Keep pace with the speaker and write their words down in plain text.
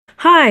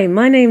Hi,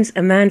 my name's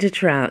Amanda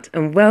Trout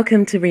and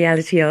welcome to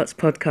Reality Arts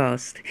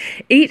Podcast.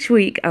 Each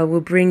week I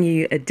will bring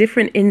you a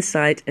different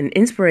insight and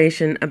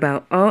inspiration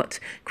about art,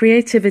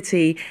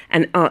 creativity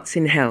and arts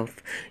in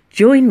health.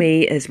 Join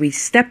me as we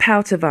step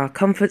out of our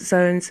comfort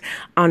zones,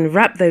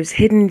 unwrap those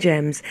hidden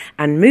gems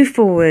and move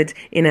forward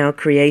in our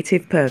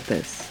creative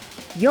purpose.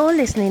 You're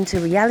listening to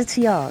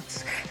Reality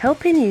Arts,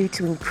 helping you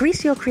to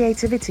increase your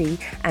creativity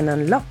and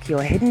unlock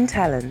your hidden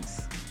talents.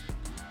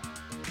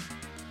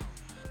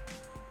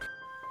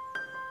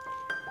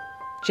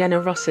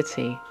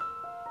 Generosity.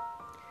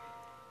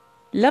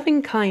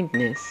 Loving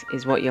kindness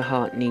is what your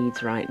heart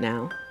needs right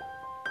now.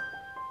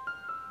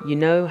 You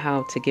know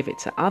how to give it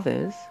to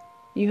others.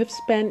 You have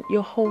spent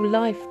your whole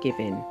life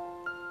giving.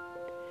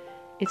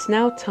 It's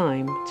now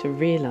time to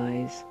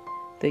realize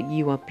that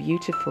you are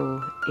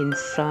beautiful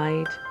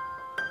inside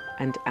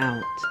and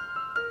out,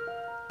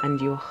 and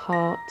your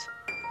heart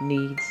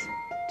needs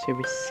to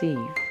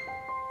receive.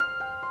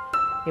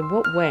 In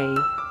what way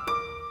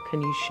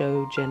can you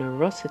show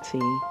generosity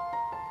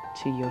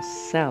to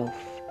yourself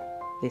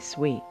this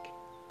week?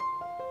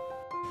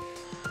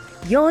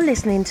 You're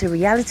listening to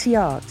Reality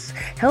Arts,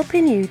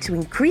 helping you to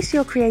increase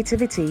your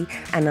creativity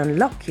and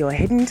unlock your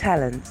hidden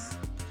talents.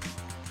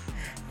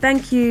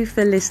 Thank you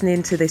for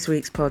listening to this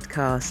week's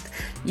podcast.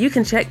 You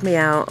can check me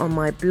out on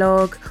my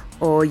blog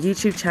or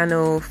YouTube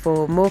channel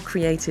for more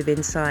creative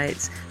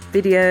insights,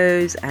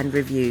 videos and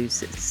reviews.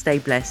 Stay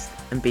blessed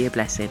and be a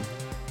blessing.